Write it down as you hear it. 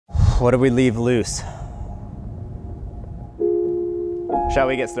What do we leave loose? Shall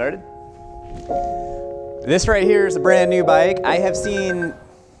we get started? This right here is a brand new bike. I have seen,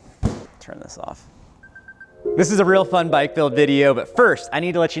 turn this off. This is a real fun bike build video, but first I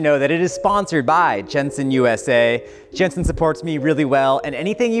need to let you know that it is sponsored by Jensen USA. Jensen supports me really well, and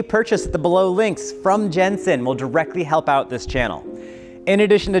anything you purchase at the below links from Jensen will directly help out this channel. In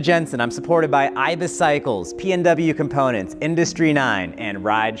addition to Jensen, I'm supported by Ibis Cycles, P&W Components, Industry 9, and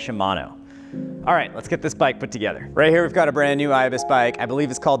Ride Shimano. All right, let's get this bike put together. Right here, we've got a brand new Ibis bike. I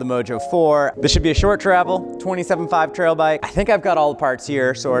believe it's called the Mojo 4. This should be a short travel, 27.5 trail bike. I think I've got all the parts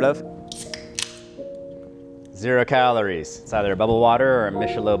here, sort of. 0 calories. It's either a bubble water or a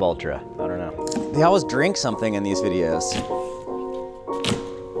Michelob Ultra. I don't know. They always drink something in these videos.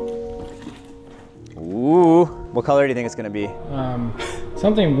 Ooh, what color do you think it's gonna be?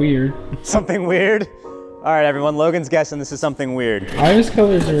 Something weird. Something weird? All right, everyone, Logan's guessing this is something weird. Ibis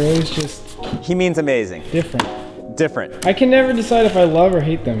colors are always just... He means amazing. Different. Different. I can never decide if I love or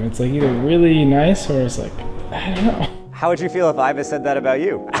hate them. It's like either really nice or it's like, I don't know. How would you feel if Ibis said that about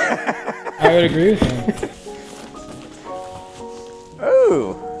you? I would agree with him.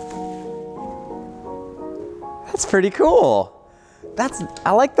 Ooh. That's pretty cool.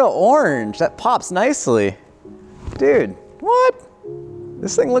 I like the orange. That pops nicely. Dude, what?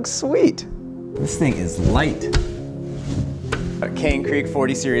 This thing looks sweet. This thing is light. A Cane Creek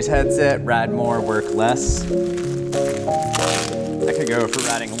 40 series headset, ride more, work less. I could go for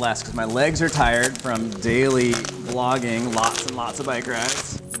riding less because my legs are tired from daily vlogging, lots and lots of bike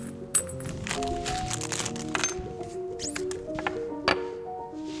rides.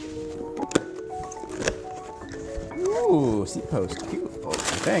 Ooh, seat post, beautiful,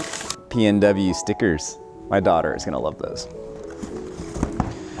 I think. P&W stickers. My daughter is gonna love those.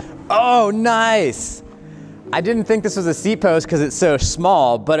 Oh, nice. I didn't think this was a seat post because it's so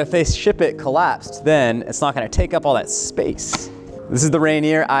small, but if they ship it collapsed, then it's not gonna take up all that space. This is the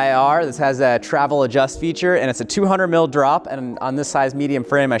Rainier IR. This has a travel adjust feature, and it's a 200 mil drop, and on this size medium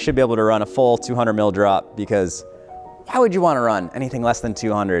frame, I should be able to run a full 200 mil drop, because why would you wanna run anything less than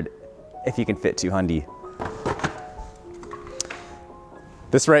 200 if you can fit 200?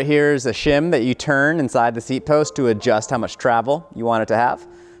 This right here is a shim that you turn inside the seat post to adjust how much travel you want it to have.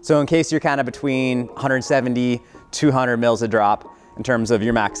 So in case you're kind of between 170, 200 mils a drop in terms of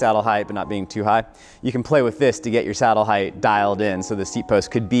your max saddle height but not being too high, you can play with this to get your saddle height dialed in. So the seat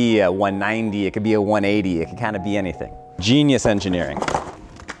post could be a 190, it could be a 180, it could kind of be anything. Genius engineering.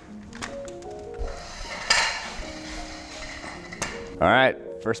 All right,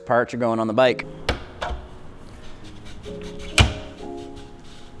 first parts are going on the bike.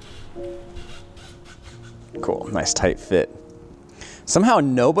 Cool, nice tight fit. Somehow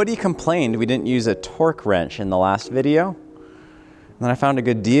nobody complained we didn't use a torque wrench in the last video. And then I found a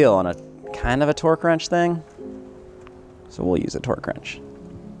good deal on a kind of a torque wrench thing. So we'll use a torque wrench.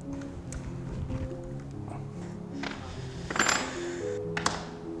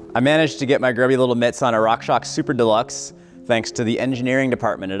 I managed to get my grubby little mitts on a Shox Super Deluxe thanks to the engineering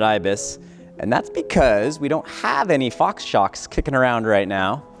department at Ibis. And that's because we don't have any Fox shocks kicking around right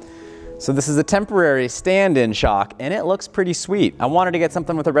now. So this is a temporary stand-in shock, and it looks pretty sweet. I wanted to get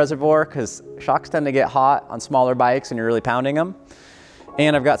something with a reservoir because shocks tend to get hot on smaller bikes and you're really pounding them.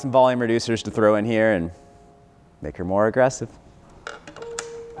 And I've got some volume reducers to throw in here and make her more aggressive.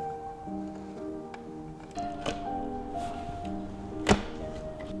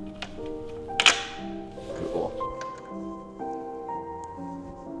 Cool.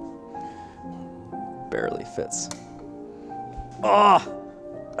 Barely fits. Oh!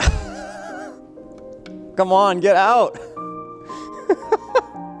 Come on, get out.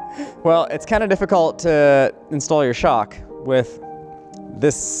 Well, it's kind of difficult to install your shock with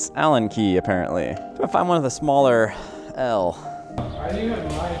this Allen key, apparently. I'm gonna find one of the smaller L. I do have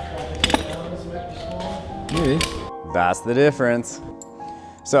my traffic Allen's might be small. Maybe. That's the difference.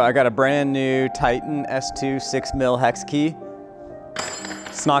 So I got a brand new Titan S2 6mm hex key.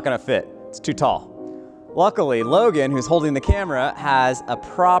 It's not gonna fit, it's too tall. Luckily, Logan, who's holding the camera, has a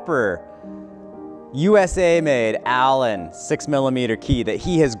proper USA-made Allen 6mm key that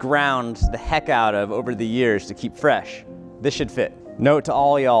he has ground the heck out of over the years to keep fresh. This should fit. Note to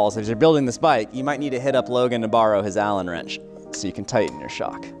all y'alls, as you're building this bike, you might need to hit up Logan to borrow his Allen wrench so you can tighten your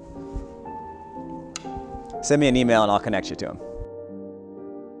shock. Send me an email and I'll connect you to him.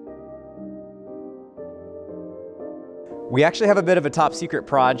 We actually have a bit of a top secret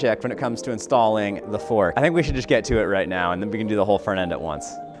project when it comes to installing the fork. I think we should just get to it right now and then we can do the whole front end at once.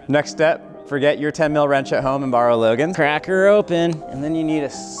 Next step, forget your 10mm wrench at home and borrow Logan's. Crack her open, and then you need a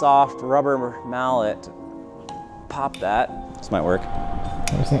soft rubber mallet to pop that. This might work.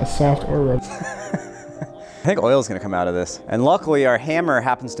 It's not soft or rubber. I think oil's gonna come out of this. And luckily our hammer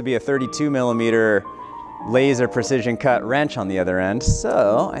happens to be a 32mm laser precision cut wrench on the other end.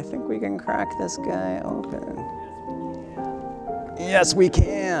 So I think we can crack this guy open. Yes, we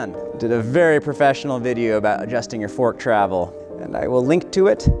can. Did a very professional video about adjusting your fork travel. And I will link to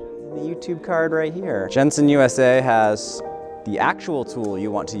it in the YouTube card right here. Jensen USA has the actual tool you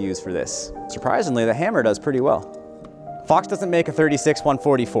want to use for this. Surprisingly, the hammer does pretty well. Fox doesn't make a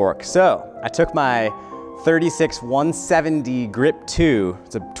 36-140 fork, so I took my 36-170 Grip 2,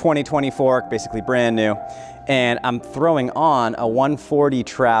 it's a 2020 fork, basically brand new, and I'm throwing on a 140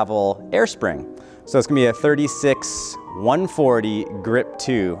 travel air spring. So it's gonna be a 36-140 Grip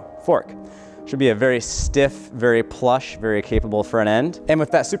 2 fork. Should be a very stiff, very plush, very capable front end. And with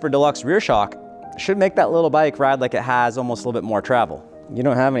that Super Deluxe rear shock, should make that little bike ride like it has almost a little bit more travel. You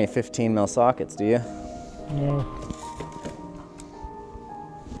don't have any 15mm sockets, do you? No.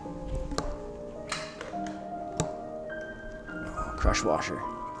 Crush washer.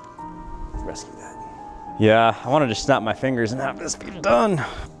 Rescue that. Yeah, I want to just snap my fingers and have this be done.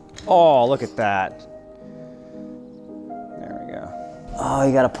 Oh, look at that. There we go. Oh,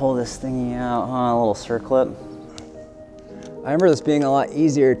 you got to pull this thingy out, huh? A little circlip. I remember this being a lot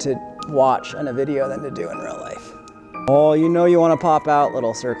easier to watch in a video than to do in real life. Oh, you know you want to pop out,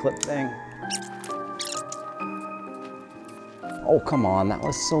 little circlip thing. Oh, come on, that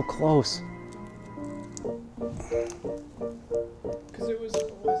was so close.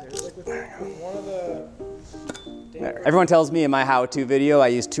 Everyone tells me in my how-to video I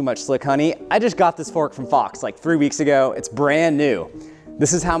use too much slick honey. I just got this fork from Fox like 3 weeks ago. It's brand new.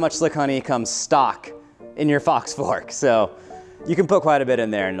 This is how much slick honey comes stock in your Fox fork. So you can put quite a bit in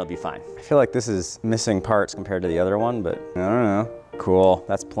there and it'll be fine. I feel like this is missing parts compared to the other one, but I don't know. Cool,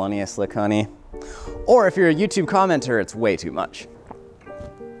 that's plenty of slick honey. Or if you're a YouTube commenter, it's way too much.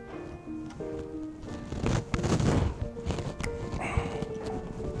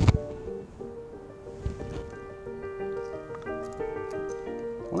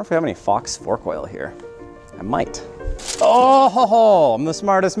 I wonder if we have any Fox fork oil here. I might. Oh, I'm the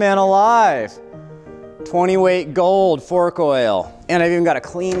smartest man alive. 20 weight gold fork oil. And I've even got a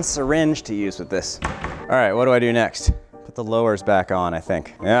clean syringe to use with this. All right, what do I do next? Put the lowers back on, I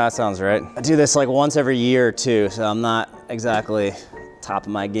think. Yeah, that sounds right. I do this like once every year or two, so I'm not exactly top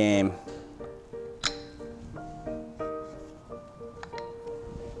of my game.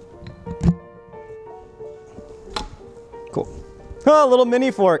 Cool. Oh, a little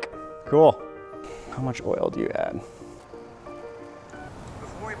mini fork. Cool. How much oil do you add?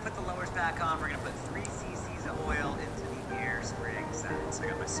 Before we put the lowers back on, we're gonna put 3 cc's of oil into the air spring set. So I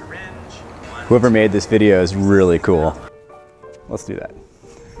got my syringe. Whoever made this video is really cool. Let's do that.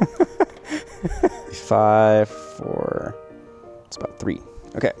 5, 4, it's about 3.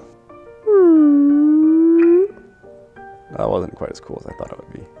 Okay. That wasn't quite as cool as I thought it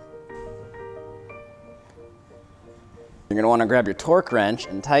would be. You're gonna wanna grab your torque wrench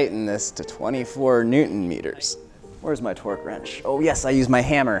and tighten this to 24 Newton meters. Where's my torque wrench? Oh yes, I use my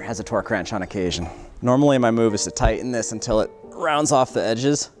hammer as a torque wrench on occasion. Normally my move is to tighten this until it rounds off the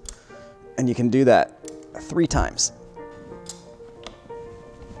edges, and you can do that 3 times.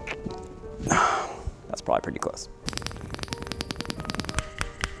 That's probably pretty close.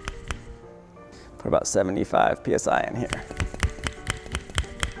 Put about 75 PSI in here.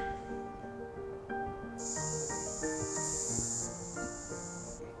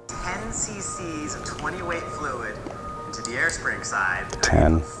 cc's of 20 weight fluid into the air spring side.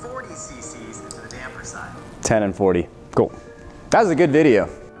 10. 40 cc's into the damper side. 10 and 40. Cool. That was a good video.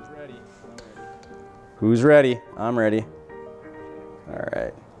 Who's ready? Who's ready? I'm ready. All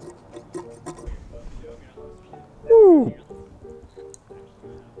right. Woo.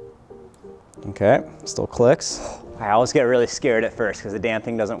 Okay, still clicks. I always get really scared at first because the damn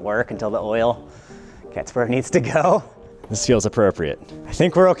thing doesn't work until the oil gets where it needs to go. This feels appropriate. I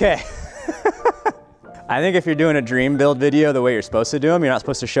think we're okay. I think if you're doing a dream build video the way you're supposed to do them, you're not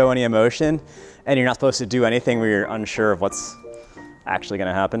supposed to show any emotion, and you're not supposed to do anything where you're unsure of what's actually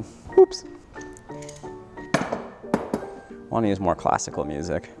gonna happen. Oops. I want to use more classical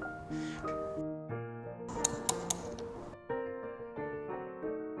music.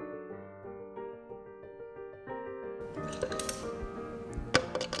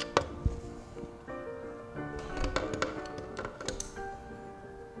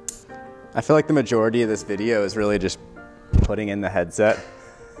 I feel like the majority of this video is really just putting in the headset.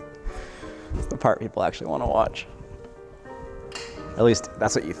 It's the part people actually want to watch. At least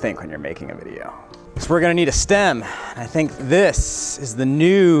that's what you think when you're making a video. So we're gonna need a stem. I think this is the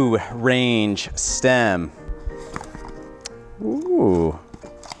new range stem. Ooh,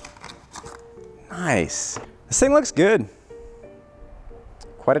 Nice. This thing looks good.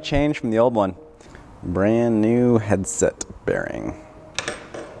 Quite a change from the old one. Brand new headset bearing.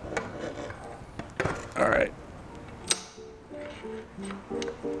 All right.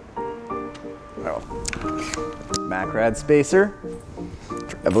 Oh. Macrad spacer.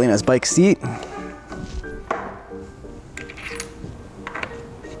 Evelina's bike seat.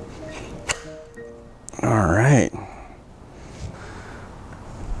 All right.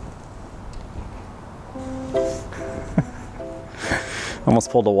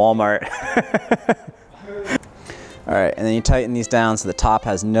 Almost pulled a Walmart. All right, and then you tighten these down so the top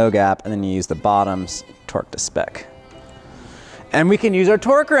has no gap, and then you use the bottoms torque to spec. And we can use our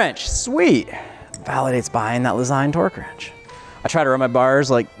torque wrench, sweet. Validates behind that Lesign torque wrench. I try to run my bars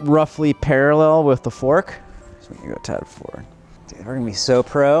like roughly parallel with the fork. So I'm gonna go a tad forward. Dude, we're gonna be so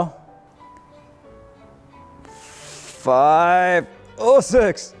pro.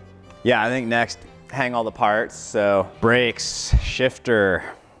 506. Yeah, I think next, hang all the parts. So brakes, shifter,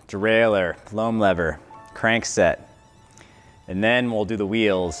 derailleur, loam lever, crank set. And then we'll do the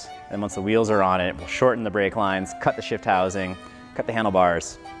wheels. And once the wheels are on it, we'll shorten the brake lines, cut the shift housing, cut the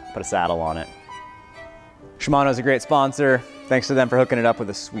handlebars, put a saddle on it. Shimano's a great sponsor. Thanks to them for hooking it up with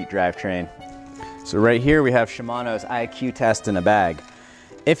a sweet drivetrain. So right here we have Shimano's IQ test in a bag.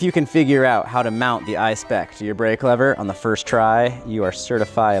 If you can figure out how to mount the I-spec to your brake lever on the first try, you are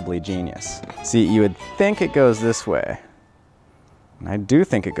certifiably genius. See, you would think it goes this way. And I do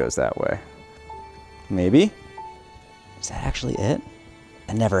think it goes that way. Maybe? Is that actually it?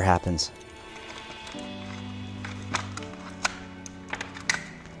 It never happens.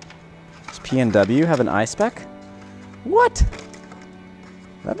 Does P&W have an I-spec? What?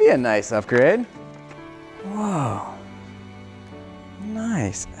 That'd be a nice upgrade. Whoa.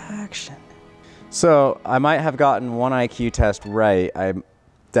 Nice action. So I might have gotten one IQ test right. I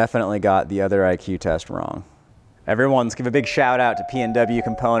definitely got the other IQ test wrong. Everyone, let's give a big shout out to P&W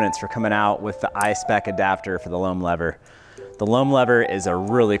Components for coming out with the I-spec adapter for the loam lever. The loam lever is a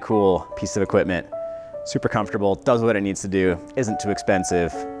really cool piece of equipment. Super comfortable, does what it needs to do, isn't too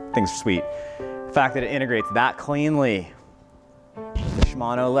expensive, things are sweet. The fact that it integrates that cleanly with the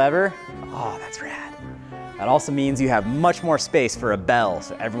Shimano lever, oh, that's rad. That also means you have much more space for a bell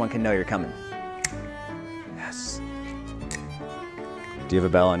so everyone can know you're coming. Yes. Do you have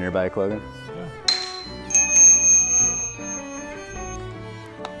a bell on your bike, Logan? Yeah.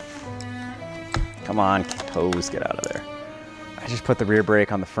 Come on, hose, get out of there. I just put the rear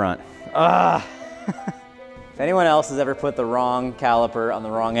brake on the front. Ah! If anyone else has ever put the wrong caliper on the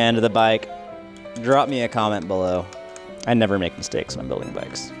wrong end of the bike, drop me a comment below. I never make mistakes when I'm building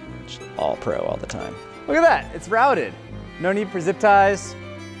bikes. It's all pro all the time. Look at that, it's routed. No need for zip ties,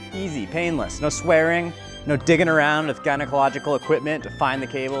 easy, painless. No swearing, no digging around with gynecological equipment to find the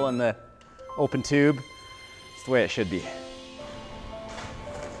cable in the open tube. It's the way it should be.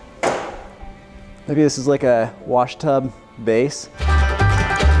 Maybe this is like a wash tub base.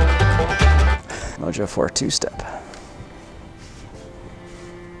 Mojo 4 two-step.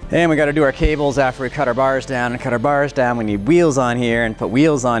 And we gotta do our cables after we cut our bars down. And cut our bars down, we need wheels on here, and put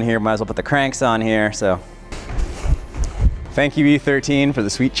wheels on here, might as well put the cranks on here, so. Thank you E13 for the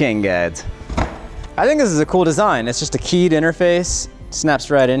sweet chain guides. I think this is a cool design. It's just a keyed interface, snaps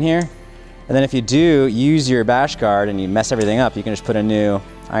right in here. And then if you do use your bash guard and you mess everything up, you can just put a new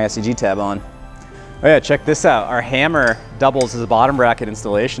ISCG tab on. Oh yeah, check this out. Our hammer doubles as a bottom bracket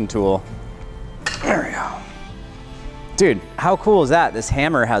installation tool. There we go. Dude, how cool is that? This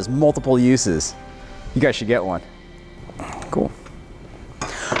hammer has multiple uses. You guys should get one. Cool.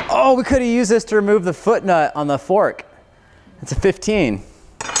 Oh, we could have used this to remove the foot nut on the fork. It's a 15.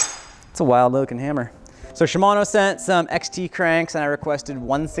 It's a wild looking hammer. So Shimano sent some XT cranks and I requested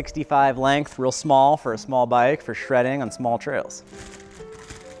 165 length, real small for a small bike for shredding on small trails.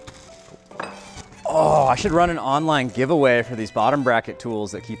 Oh, I should run an online giveaway for these bottom bracket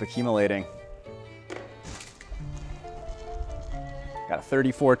tools that keep accumulating. Got a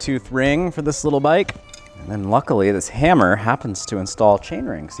 34 tooth ring for this little bike. And then luckily this hammer happens to install chain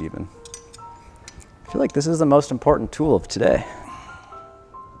rings even. I feel like this is the most important tool of today.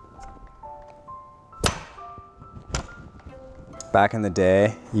 Back in the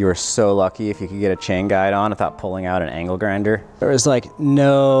day, you were so lucky if you could get a chain guide on without pulling out an angle grinder. There was like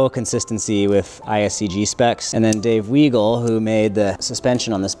no consistency with ISCG specs. And then Dave Weigel, who made the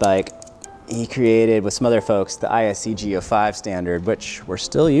suspension on this bike, he created with some other folks the ISCG 05 standard, which we're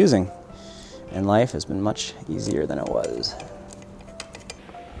still using. And life has been much easier than it was.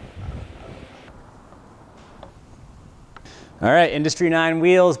 All right, Industry 9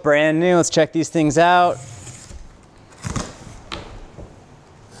 wheels, brand new. Let's check these things out.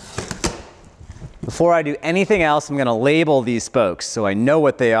 Before I do anything else, I'm gonna label these spokes so I know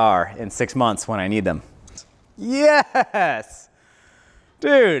what they are in 6 months when I need them. Yes!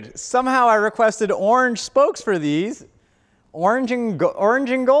 Dude, somehow I requested orange spokes for these. Orange and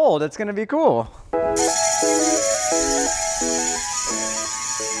gold, it's gonna be cool.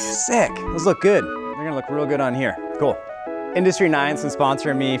 Sick, those look good. They're gonna look real good on here, cool. Industry 9's been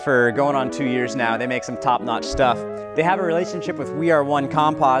sponsoring me for going on 2 years now. They make some top-notch stuff. They have a relationship with We Are One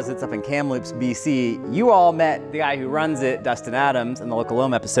Composites up in Kamloops, BC. You all met the guy who runs it, Dustin Adams, in the Local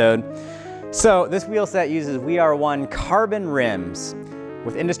Loam episode. So this wheel set uses We Are One carbon rims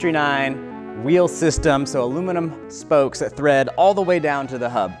with Industry 9 wheel system, so aluminum spokes that thread all the way down to the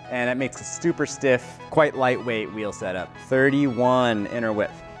hub. And it makes a super stiff, quite lightweight wheel setup. 31 inner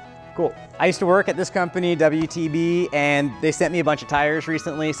width. Cool. I used to work at this company, WTB, and they sent me a bunch of tires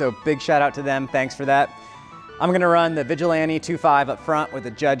recently, so big shout out to them, thanks for that. I'm gonna run the Vigilante 2.5 up front with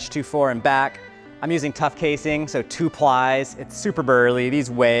the Judge 2.4 in back. I'm using tough casing, so 2 plies. It's super burly.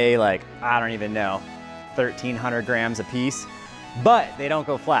 These weigh like, I don't even know, 1,300 grams a piece, but they don't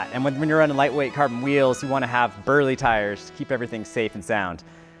go flat. And when you're running lightweight carbon wheels, you wanna have burly tires to keep everything safe and sound.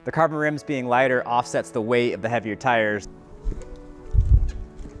 The carbon rims being lighter offsets the weight of the heavier tires.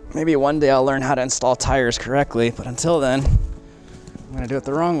 Maybe one day I'll learn how to install tires correctly, but until then, I'm gonna do it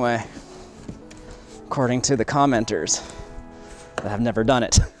the wrong way, according to the commenters that have never done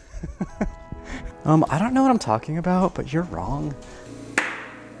it. I don't know what I'm talking about, but you're wrong.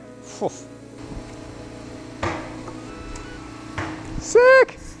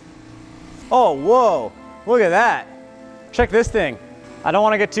 Sick! Oh, whoa, look at that. Check this thing. I don't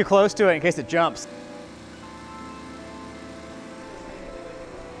wanna get too close to it in case it jumps.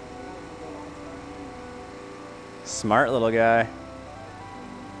 Smart little guy.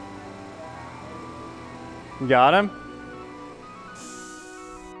 You got him?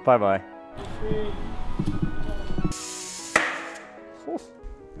 Bye-bye. All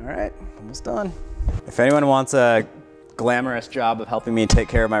right, almost done. If anyone wants a glamorous job of helping me take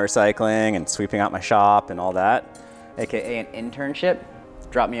care of my recycling and sweeping out my shop and all that, AKA an internship,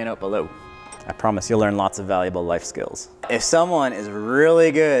 drop me a note below. I promise you'll learn lots of valuable life skills. If someone is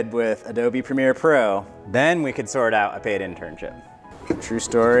really good with Adobe Premiere Pro, then we could sort out a paid internship. True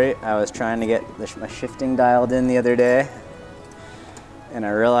story, I was trying to get my shifting dialed in the other day, and I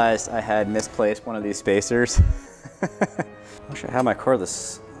realized I had misplaced one of these spacers. I wish I had my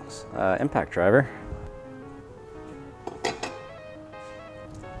cordless impact driver.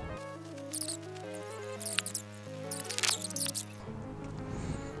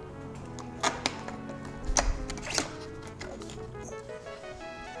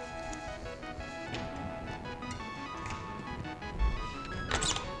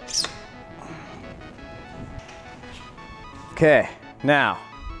 Okay, now,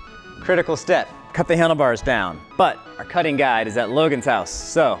 critical step, cut the handlebars down, but our cutting guide is at Logan's house,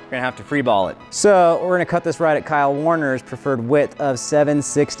 so we're gonna have to free ball it. So we're gonna cut this right at Kyle Warner's preferred width of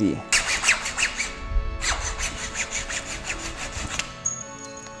 760. Just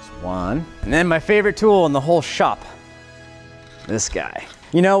one. And then my favorite tool in the whole shop, this guy.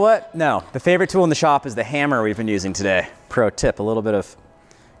 You know what? No, the favorite tool in the shop is the hammer we've been using today. Pro tip, a little bit of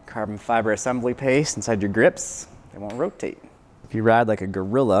carbon fiber assembly paste inside your grips, they won't rotate. If you ride like a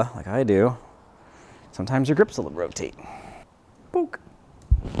gorilla, like I do, sometimes your grips will rotate. Book.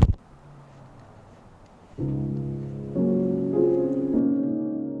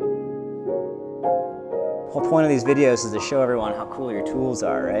 Whole point of these videos is to show everyone how cool your tools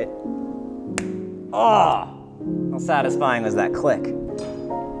are, right? Oh, how satisfying was that click?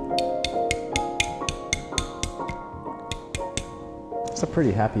 It's a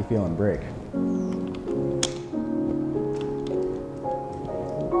pretty happy feeling break.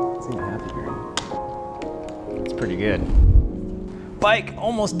 Pretty good. Bike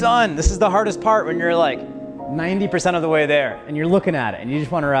almost done. This is the hardest part when you're like 90% of the way there and you're looking at it and you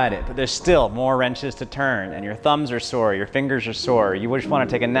just want to ride it, but there's still more wrenches to turn and your thumbs are sore, your fingers are sore, you just want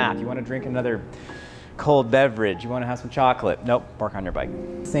to take a nap, you want to drink another cold beverage, you want to have some chocolate. Nope, work on your bike.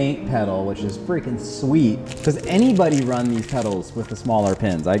 Saint pedal, which is freaking sweet. Does anybody run these pedals with the smaller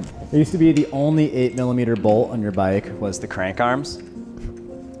pins? There used to be the only 8mm bolt on your bike was the crank arms.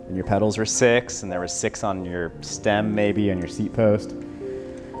 And your pedals were 6, and there was 6 on your stem, maybe, on your seat post.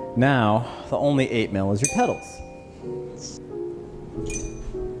 Now, the only 8mm is your pedals.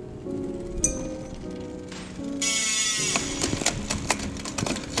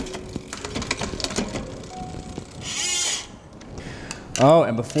 Oh,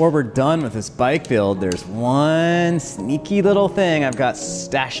 and before we're done with this bike build, there's one sneaky little thing I've got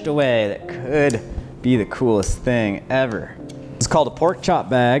stashed away that could be the coolest thing ever. It's called a pork chop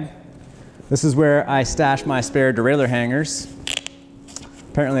bag. This is where I stash my spare derailleur hangers.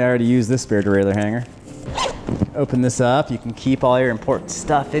 Apparently I already used this spare derailleur hanger. Open this up, you can keep all your important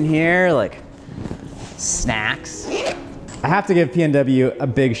stuff in here, like snacks. I have to give PNW a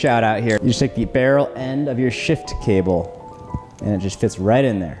big shout out here. You just take the barrel end of your shift cable and it just fits right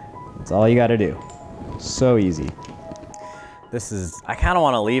in there. That's all you gotta do. So easy. This is, I kinda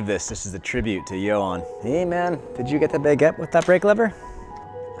wanna leave this just as a tribute to Johan. Hey man, did you get the baguette with that brake lever?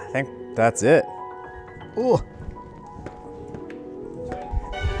 I think that's it. Ooh.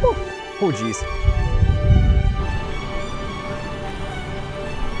 Ooh. Oh geez.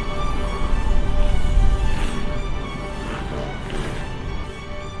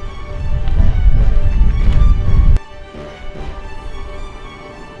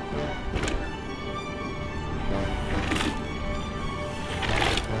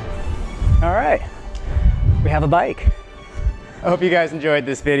 All right, we have a bike. I hope you guys enjoyed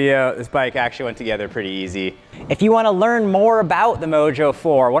this video. This bike actually went together pretty easy. If you want to learn more about the Mojo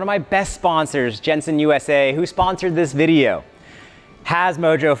 4, one of my best sponsors, Jensen USA, who sponsored this video, has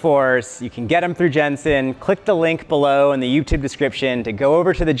Mojo 4s. You can get them through Jensen. Click the link below in the YouTube description to go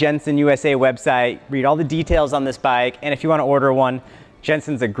over to the Jensen USA website, read all the details on this bike, and if you want to order one,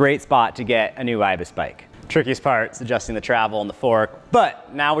 Jensen's a great spot to get a new Ibis bike. Trickiest part is adjusting the travel and the fork,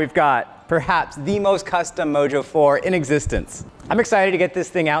 but now we've got perhaps the most custom Mojo 4 in existence. I'm excited to get this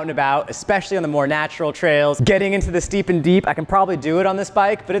thing out and about, especially on the more natural trails. Getting into the steep and deep, I can probably do it on this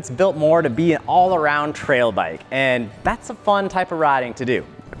bike, but it's built more to be an all-around trail bike, and that's a fun type of riding to do.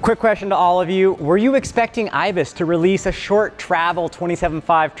 Quick question to all of you, were you expecting Ibis to release a short travel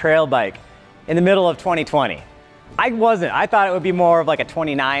 27.5 trail bike in the middle of 2020? I wasn't. I thought it would be more of like a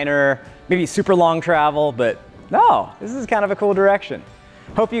 29er, maybe super long travel, but no, this is kind of a cool direction.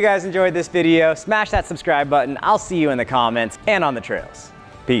 Hope you guys enjoyed this video. Smash that subscribe button. I'll see you in the comments and on the trails.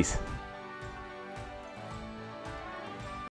 Peace.